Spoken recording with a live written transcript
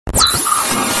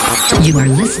You are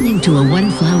listening to a One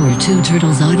Flower, Two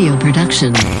Turtles audio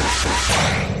production.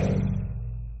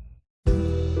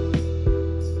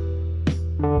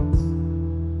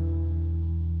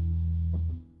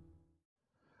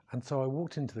 And so I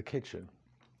walked into the kitchen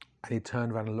and he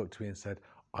turned around and looked at me and said,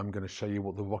 "I'm going to show you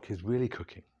what the Rock is really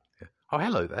cooking." Yeah. Oh,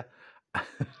 hello there.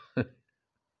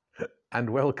 And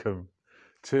welcome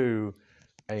to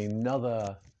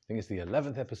another, I think it's the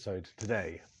 11th episode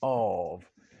today of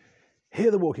Hear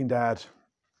the Walking Dad.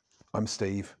 I'm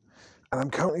Steve, and I'm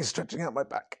currently stretching out my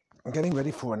back. I'm getting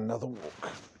ready for another walk,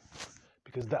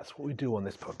 because that's what we do on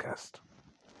this podcast.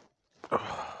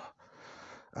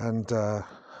 And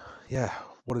yeah,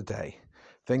 what a day.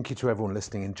 Thank you to everyone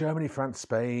listening in Germany, France,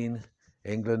 Spain,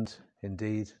 England,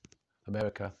 indeed,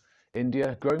 America,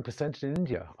 India, growing percentage in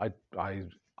India.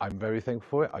 I'm very thankful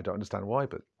for it. I don't understand why,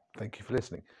 but thank you for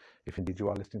listening, if indeed you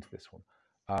are listening to this one.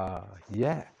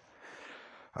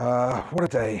 What a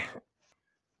day.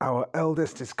 Our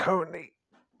eldest is currently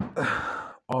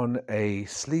on a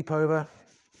sleepover.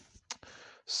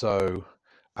 So,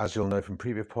 as you'll know from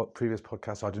previous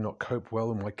podcasts, I do not cope well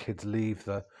when my kids leave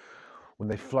when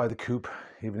they fly the coop,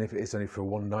 even if it is only for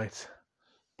one night.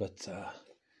 But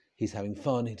he's having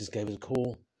fun. He just gave us a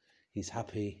call. He's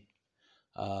happy.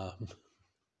 And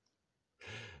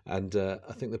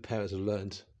I think the parents have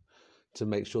learned to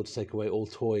make sure to take away all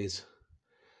toys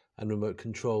and remote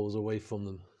controls away from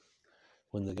them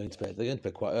when they're going to bed. They're going to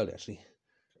bed quite early, actually.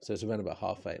 So it's around about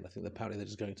 8:30. I think apparently they're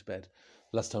just going to bed.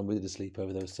 Last time we did a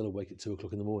sleepover, they were still awake at 2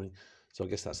 o'clock in the morning. So I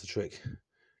guess that's the trick.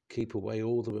 Keep away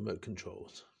all the remote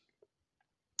controls.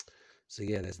 So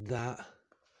yeah, there's that.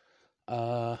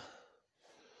 And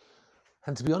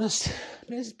to be honest,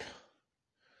 I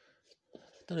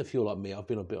don't know if you're like me. I've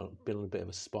been on a bit of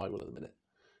a spiral at the minute,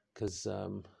 because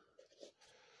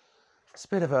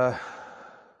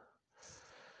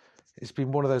it's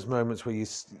been one of those moments where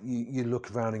you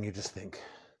look around and you just think,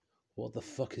 what the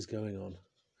fuck is going on?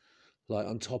 Like,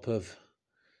 on top of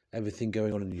everything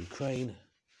going on in Ukraine,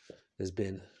 there's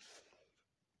been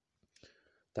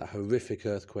that horrific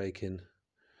earthquake in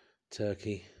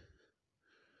Turkey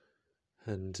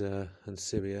and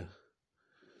Syria.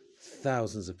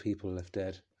 Thousands of people are left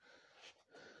dead,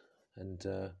 and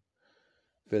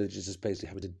villagers just basically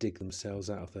having to dig themselves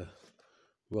out of the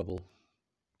rubble.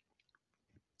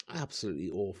 Absolutely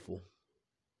awful.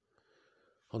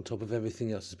 On top of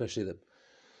everything else, especially that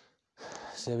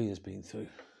Syria's been through,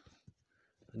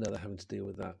 and now they're having to deal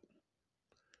with that.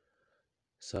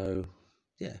 So,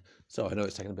 yeah. So I know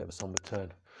it's taken a bit of a somber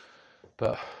turn,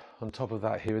 but on top of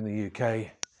that, here in the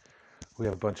UK, we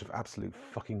have a bunch of absolute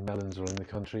fucking melons all in the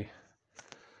country.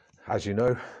 As you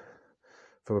know,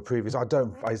 from a previous,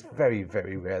 it's very,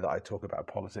 very rare that I talk about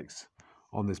politics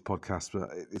on this podcast, but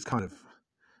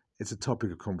it's a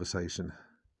topic of conversation.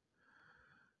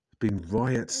 There's been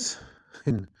riots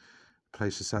in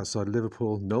places outside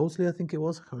Liverpool, Knowsley, I think it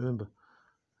was, I can't remember.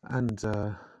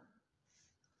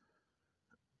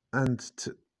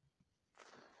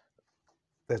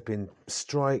 There's been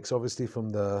strikes, obviously,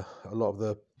 from a lot of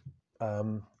the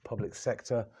public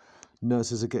sector.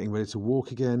 Nurses are getting ready to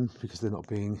walk again because they're not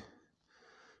being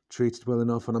treated well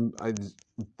enough, and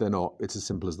they're not. It's as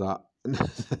simple as that.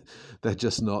 They're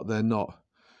just not. They're not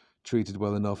treated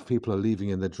well enough. People are leaving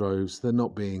in their droves. They're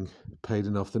not being paid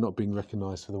enough. They're not being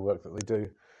recognised for the work that they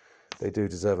do. They do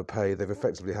deserve a pay. They've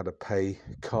effectively had a pay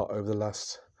cut over the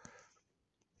last,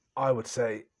 I would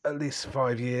say, at least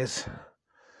 5 years.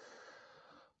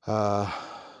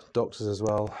 Doctors as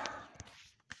well.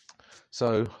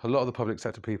 So a lot of the public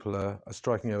sector people are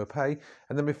striking over pay.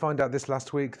 And then we find out this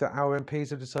last week that our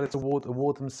MPs have decided to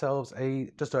award themselves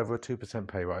just over a 2%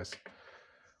 pay rise.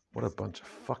 What a bunch of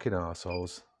fucking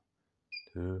arseholes.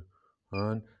 2,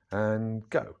 1, and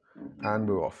go. And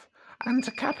we're off. And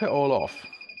to cap it all off,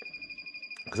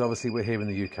 because obviously we're here in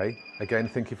the UK. Again,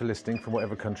 thank you for listening from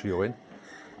whatever country you're in.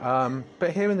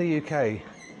 But here in the UK,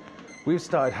 we've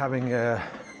started having a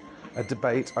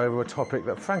debate over a topic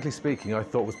that, frankly speaking, I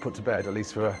thought was put to bed, at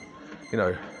least for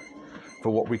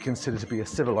what we consider to be a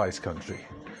civilized country.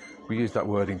 We use that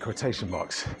word in quotation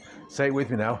marks. Say it with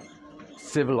me now.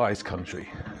 Civilized country.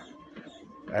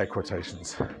 Air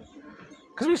quotations.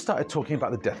 Because we started talking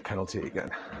about the death penalty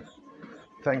again.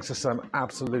 Thanks to some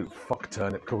absolute fuck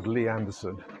turnip called Lee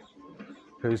Anderson,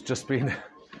 who's just been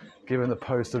given the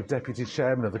post of Deputy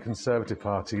Chairman of the Conservative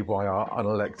Party by our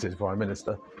unelected Prime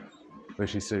Minister,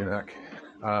 Rishi Sunak,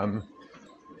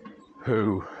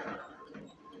 who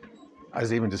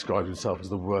has even described himself as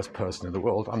the worst person in the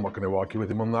world. I'm not going to argue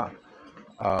with him on that.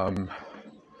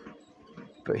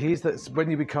 But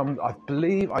when you become, I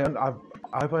believe,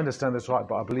 I hope I understand this right,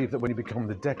 but I believe that when you become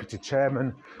the deputy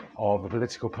chairman of a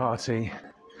political party,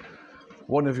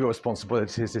 one of your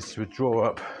responsibilities is to draw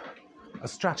up a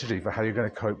strategy for how you're going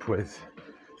to cope with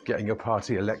getting your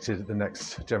party elected at the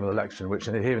next general election, which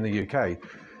here in the UK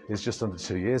is just under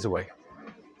 2 years away.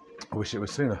 I wish it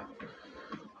was sooner.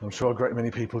 I'm sure a great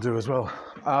many people do as well.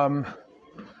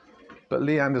 But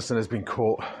Lee Anderson has been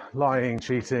caught lying,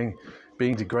 cheating,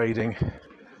 being degrading,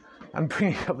 and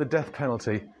bringing up the death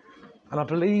penalty. And I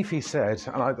believe he said,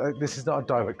 and this is not a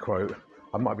direct quote,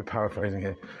 I might be paraphrasing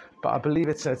here, but I believe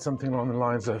it said something along the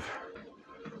lines of,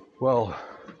 well,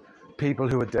 people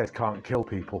who are dead can't kill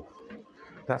people.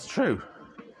 That's true.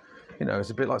 You know, it's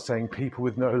a bit like saying people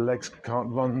with no legs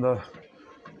can't go on the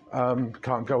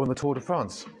Tour de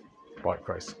France. Right,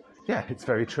 Grace? Yeah, it's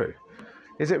very true.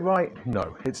 Is it right?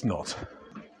 No, it's not.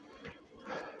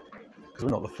 Because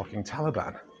we're not the fucking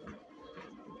Taliban.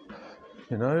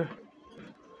 You know?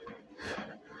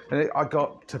 And I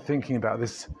got to thinking about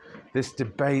this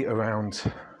debate around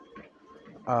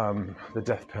the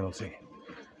death penalty.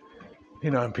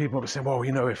 You know, and people might be saying, well,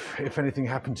 you know, if anything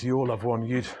happened to your loved one,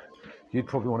 you'd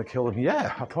probably want to kill them.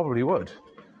 Yeah, I probably would.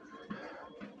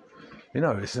 You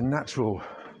know, it's a natural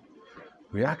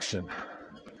reaction.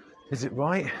 Is it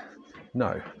right?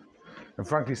 No. And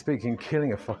frankly speaking,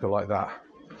 killing a fucker like that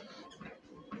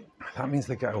means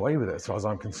they get away with it, as far as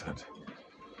I'm concerned.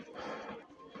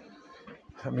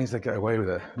 That means they get away with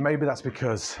it. Maybe that's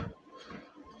because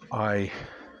I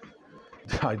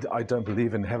don't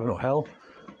believe in heaven or hell.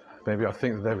 Maybe I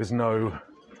think that there is no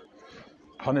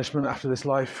punishment after this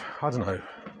life. I don't know.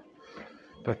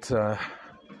 But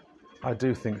I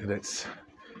do think that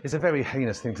it's a very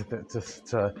heinous thing to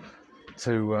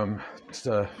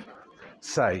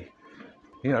say.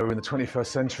 You know, we're in the 21st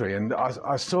century, and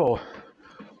I saw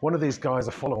one of these guys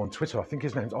I follow on Twitter. I think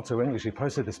his name's Otto English. He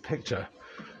posted this picture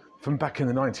from back in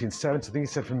the 1970s. I think he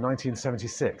said from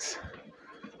 1976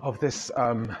 of this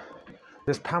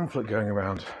pamphlet going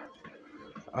around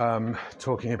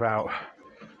talking about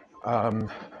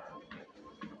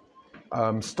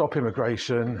stop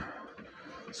immigration,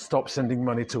 stop sending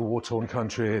money to war-torn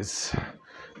countries,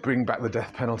 bring back the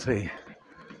death penalty.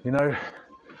 You know,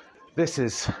 this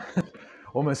is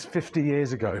almost 50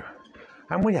 years ago,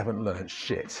 and we haven't learned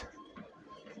shit.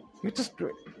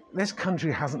 This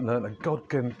country hasn't learned a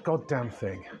goddamn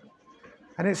thing,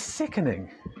 and it's sickening.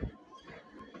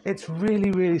 It's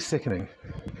really, really sickening.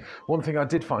 One thing I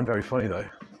did find very funny though,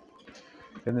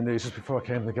 in the news just before I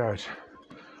came to the garage,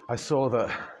 I saw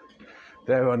that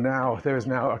there is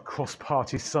now a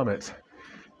cross-party summit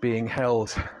being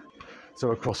held,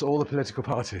 so across all the political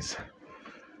parties,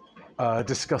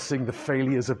 discussing the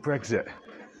failures of Brexit,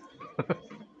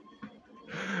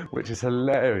 which is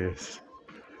hilarious.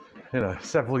 You know,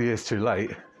 several years too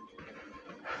late.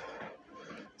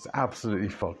 It's absolutely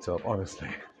fucked up, honestly.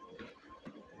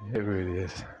 It really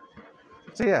is.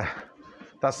 So yeah,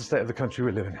 that's the state of the country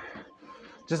we live in.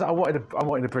 Just I wanted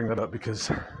to bring that up because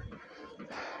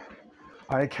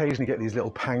I occasionally get these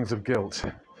little pangs of guilt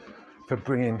for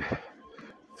bringing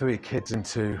 3 kids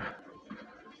into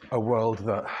a world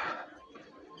that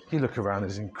you look around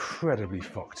is incredibly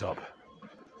fucked up.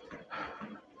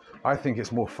 I think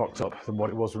it's more fucked up than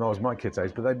what it was when I was my kid's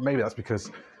age, but maybe that's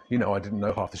because, you know, I didn't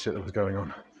know half the shit that was going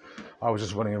on. I was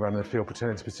just running around in the field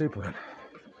pretending to be Superman.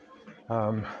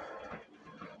 I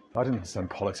didn't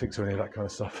understand politics or any of that kind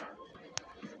of stuff.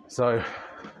 So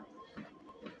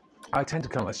I tend to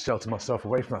kind of like shelter myself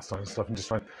away from that kind of stuff and just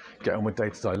try and get on with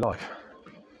day-to-day life.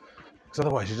 Because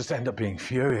otherwise you just end up being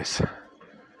furious.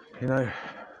 You know,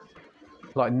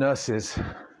 like nurses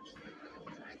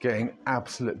getting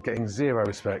zero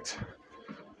respect,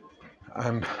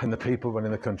 and the people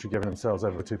running the country giving themselves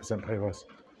over a 2% pay rise.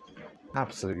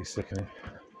 Absolutely sickening.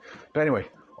 But anyway,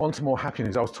 on to more happy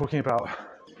news. I was talking about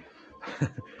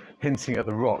hinting at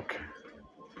The Rock,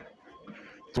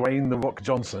 Dwayne "The Rock"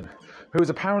 Johnson, who is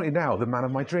apparently now the man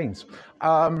of my dreams.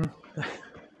 By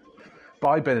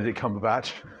Benedict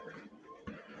Cumberbatch.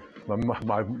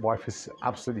 My wife is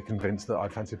absolutely convinced that I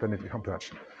fancy Benedict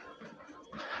Cumberbatch.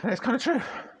 And it's kind of true.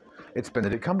 It's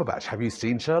Benedict Cumberbatch. Have you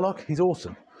seen Sherlock? He's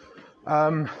awesome.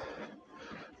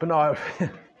 But no,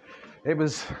 it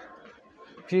was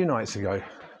a few nights ago,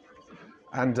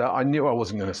 and I knew I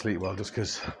wasn't going to sleep well just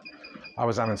because I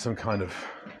was having some kind of,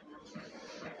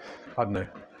 I don't know,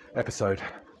 episode.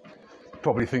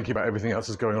 Probably thinking about everything else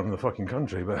that's going on in the fucking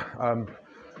country, but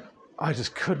I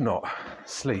just could not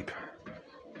sleep.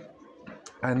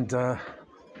 And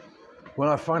when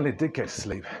I finally did get to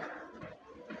sleep,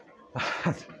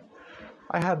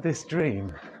 I had this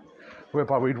dream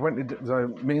whereby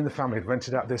me and the family had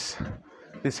rented out this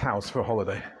house for a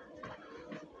holiday.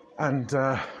 And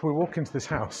we walk into this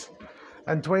house,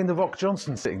 and Dwayne "The Rock"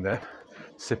 Johnson sitting there,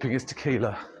 sipping his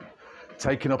tequila,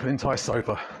 taking up an entire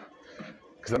sofa,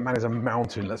 because that man is a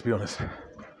mountain, let's be honest.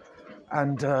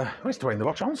 And it's Dwayne "The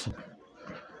Rock" Johnson.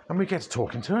 And we get to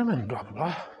talking to him and blah, blah,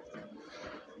 blah.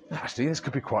 Actually, this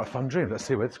could be quite a fun dream. Let's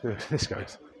see where this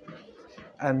goes.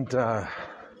 And I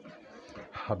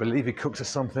believe he cooked us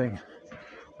something.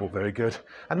 All very good.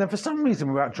 And then for some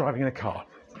reason, we're out driving in a car.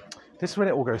 This is when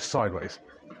it all goes sideways.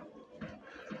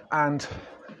 And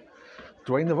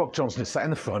Dwayne "The Rock" Johnson is sat in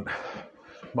the front.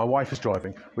 My wife is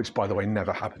driving, which, by the way,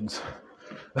 never happens.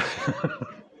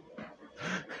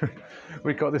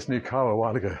 We got this new car a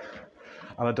while ago,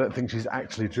 and I don't think she's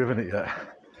actually driven it yet.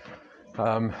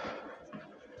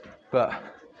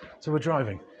 So we're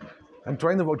driving, and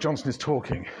Dwayne "The Rock" Johnson is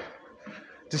talking,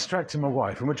 distracting my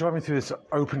wife, and we're driving through this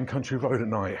open country road at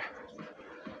night.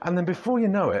 And then before you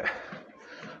know it,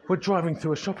 we're driving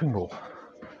through a shopping mall,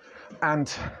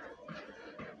 and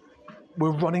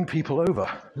we're running people over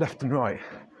left and right.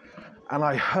 And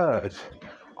I heard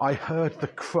the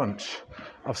crunch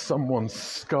of someone's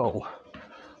skull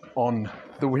on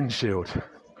the windshield.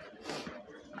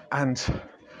 And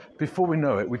before we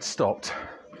know it, we'd stopped,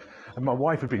 and my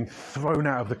wife had been thrown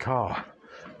out of the car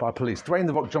by police. Dwayne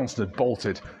 "The Rock" Johnson had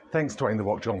bolted. Thanks, Dwayne "The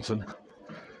Rock" Johnson.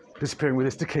 Disappearing with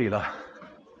his tequila.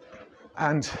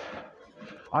 And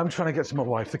I'm trying to get to my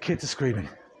wife. The kids are screaming.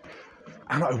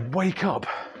 And I wake up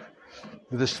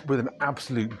with an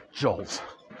absolute jolt.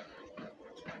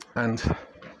 And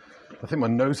I think my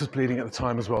nose was bleeding at the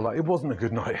time as well. Like, it wasn't a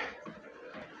good night.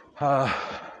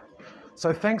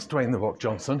 So thanks, Dwayne "The Rock"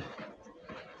 Johnson,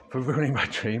 for ruining my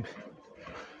dream.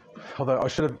 Although I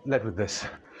should have led with this.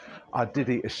 I did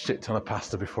eat a shit ton of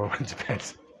pasta before I went to bed.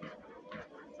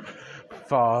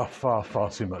 Far, far, far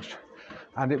too much.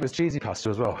 And it was cheesy pasta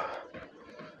as well.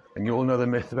 And you all know the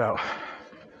myth about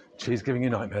cheese giving you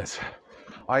nightmares.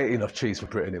 I ate enough cheese for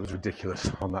Britain, it was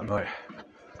ridiculous on that night.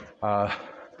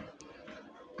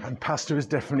 And pasta is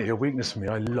definitely a weakness for me.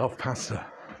 I love pasta.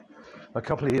 A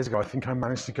couple of years ago, I think I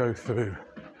managed to go through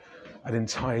an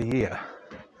entire year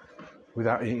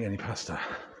without eating any pasta.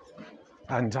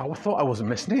 And I thought I wasn't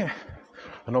missing it.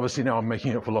 And obviously now I'm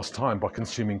making up for lost time by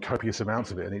consuming copious amounts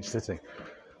of it in each sitting.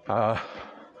 To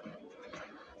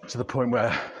the point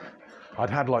where I'd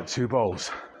had like 2 bowls.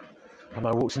 And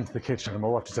I walked into the kitchen and my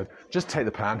wife just said, just take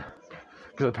the pan,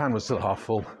 because the pan was still half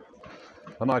full.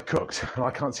 And I cooked, and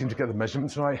I can't seem to get the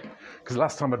measurements right, because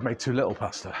last time I'd made too little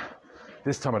pasta.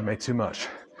 This time I'd made too much.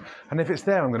 And if it's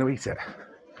there, I'm going to eat it.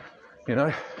 You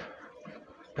know?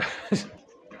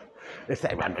 It's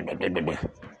there.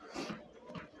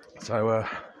 So,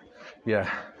 yeah.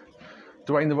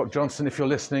 Dwayne "The Rock" Johnson, if you're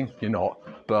listening, you're not.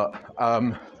 But,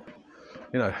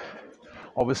 you know,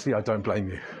 obviously I don't blame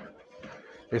you.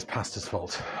 It's pasta's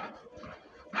fault.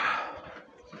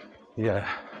 Yeah.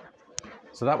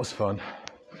 So that was fun.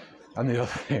 And the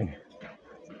other thing.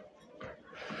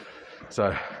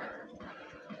 So,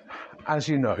 as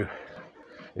you know,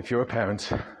 if you're a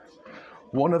parent,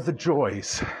 one of the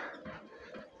joys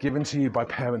given to you by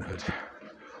parenthood,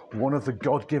 one of the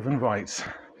God-given rights,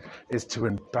 is to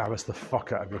embarrass the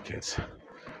fuck out of your kids.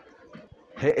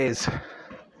 It is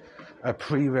a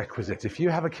prerequisite. If you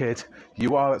have a kid,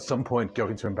 you are at some point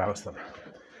going to embarrass them.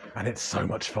 And it's so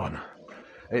much fun.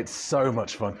 It's so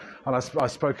much fun. And I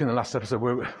spoke in the last episode,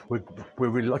 we're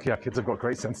really lucky. Our kids have got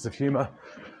great senses of humour,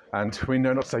 and we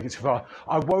know not to take it too far.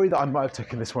 I worry that I might have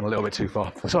taken this one a little bit too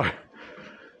far. So,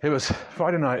 it was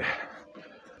Friday night.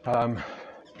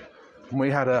 We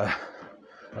had a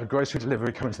grocery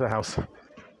delivery coming to the house,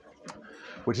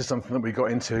 which is something that we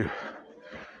got into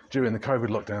during the COVID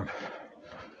lockdown.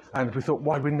 And we thought,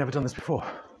 why have we never done this before?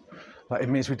 Like, it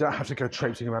means we don't have to go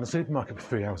traipsing around the supermarket for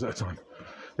 3 hours at a time.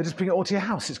 They just bring it all to your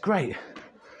house. It's great.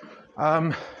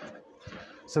 So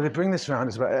they bring this around.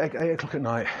 It's about 8 o'clock at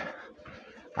night.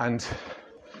 And,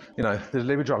 you know, the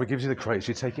delivery driver gives you the crates.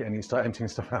 You take it in and you start emptying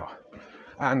stuff out.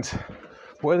 And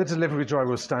where the delivery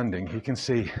driver was standing, he can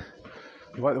see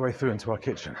right the way through into our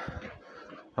kitchen.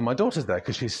 And my daughter's there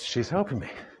because she's helping me,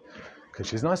 because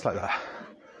she's nice like that.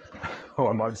 Oh,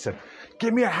 I might have said,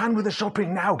 give me a hand with the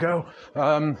shopping now, girl.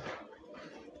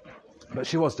 But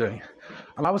she was doing.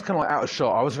 And I was kind of like out of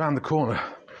shot. I was around the corner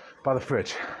by the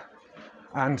fridge.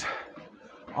 And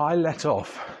I let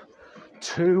off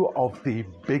 2 of the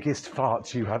biggest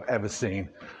farts you have ever seen.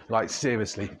 Like,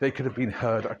 seriously, they could have been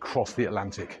heard across the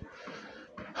Atlantic.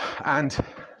 And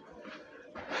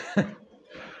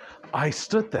I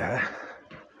stood there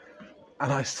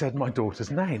and I said my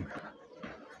daughter's name.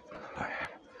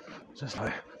 Just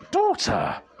like,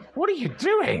 daughter, what are you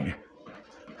doing?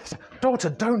 daughter,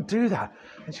 don't do that.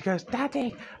 And she goes,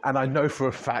 Daddy. And I know for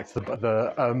a fact that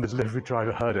the delivery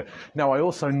driver heard it. Now, I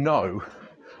also know,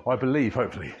 or I believe,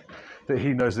 hopefully, that he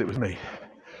knows that it was me.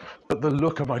 But the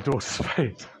look on my daughter's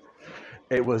face,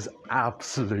 it was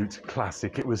absolute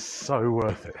classic. It was so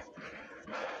worth it.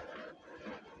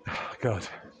 Oh, God.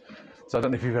 So I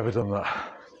don't know if you've ever done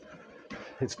that.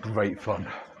 It's great fun.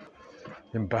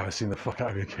 Embarrassing the fuck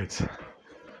out of your kids.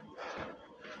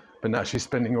 But now she's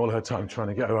spending all her time trying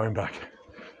to get her own back.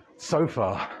 So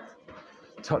far,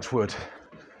 touch wood,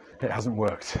 it hasn't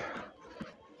worked.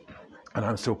 And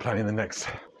I'm still planning the next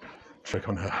trick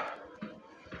on her.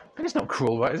 And it's not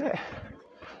cruel, right, is it?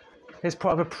 It's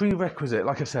part of a prerequisite,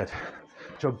 like I said,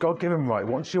 to a God-given right.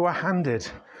 Once you are handed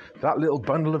that little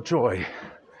bundle of joy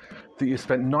that you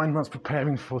spent 9 months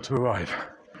preparing for to arrive,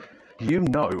 you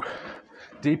know,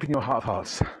 deep in your heart of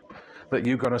hearts, that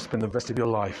you're going to spend the rest of your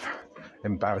life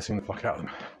embarrassing the fuck out of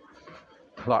them.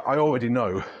 Like, I already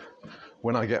know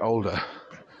when I get older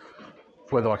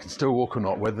whether I can still walk or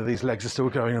not, whether these legs are still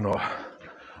going or not.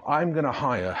 I'm going to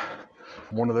hire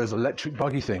one of those electric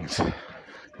buggy things,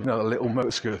 you know, the little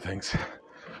motor scooter things,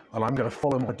 and I'm going to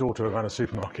follow my daughter around a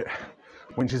supermarket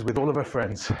when she's with all of her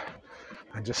friends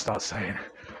and just start saying,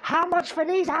 how much for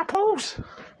these apples?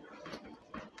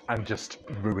 And just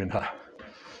ruin her.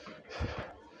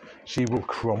 She will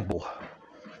crumble.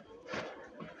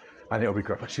 And it'll be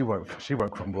great, but she won't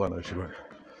crumble, I know she won't.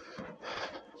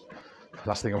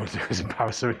 Last thing I want to do is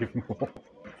embarrass her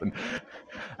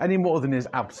any more than is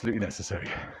absolutely necessary.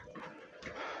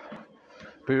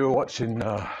 But we were watching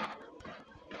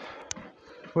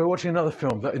another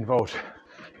film that involved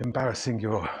embarrassing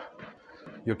your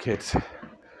kids.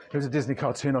 It was a Disney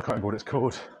cartoon, I can't remember what it's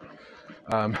called.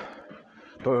 But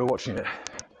we were watching it,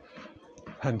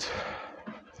 and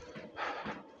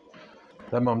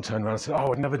their mum turned around and said, oh, I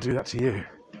would never do that to you.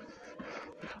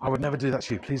 I would never do that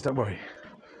to you, please don't worry.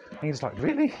 And he's like,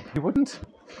 really? You wouldn't?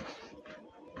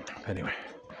 Anyway,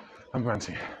 I'm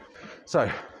ranting. So,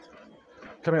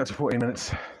 coming up to 14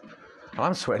 minutes, and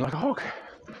I'm sweating like a hog.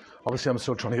 Obviously, I'm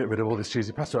still trying to get rid of all this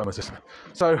cheesy pasta out of my system.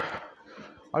 So,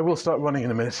 I will start running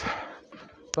in a minute.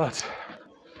 But,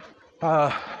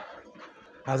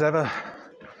 as ever,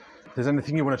 if there's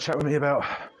anything you want to chat with me about,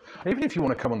 even if you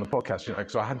want to come on the podcast, you know,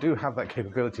 because I do have that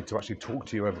capability to actually talk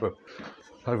to you over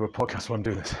a podcast while I'm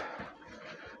doing this.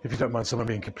 If you don't mind someone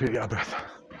being completely out of breath,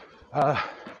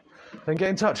 then get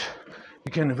in touch.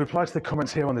 You can reply to the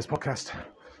comments here on this podcast,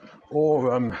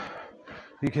 or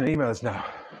you can email us now.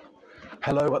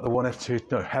 Hello at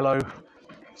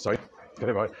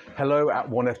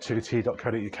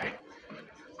 1f2t.co.uk,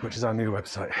 which is our new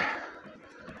website.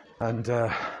 And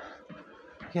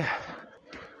yeah,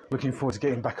 looking forward to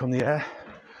getting back on the air.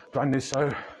 Brand new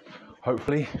show,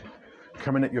 hopefully,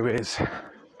 coming at your ears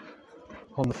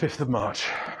on the 5th of March,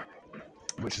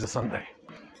 which is a Sunday.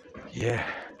 Yeah.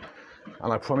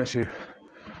 And I promise you,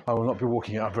 I will not be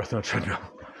walking out of breath on a treadmill.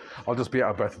 I'll just be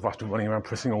out of breath after running around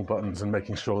pressing all buttons and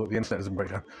making sure that the internet doesn't break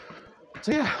down.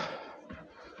 So yeah,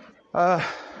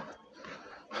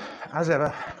 as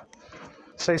ever,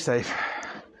 stay safe,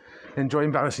 enjoy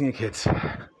embarrassing your kids,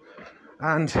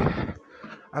 and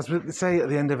as we say at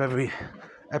the end of every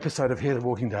episode of Hear the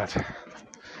Walking Dad,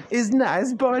 is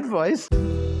nice by advice.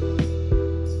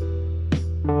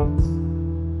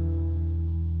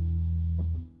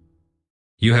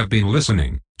 You have been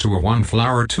listening to a One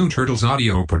Flower Two Turtles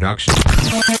audio production.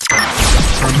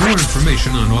 For more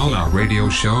information on all our radio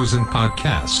shows and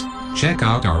podcasts, check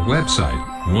out our website,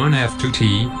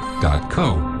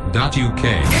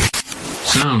 1f2t.co.uk.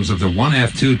 Sounds of the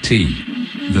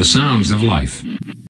 1f2t. The sounds of life.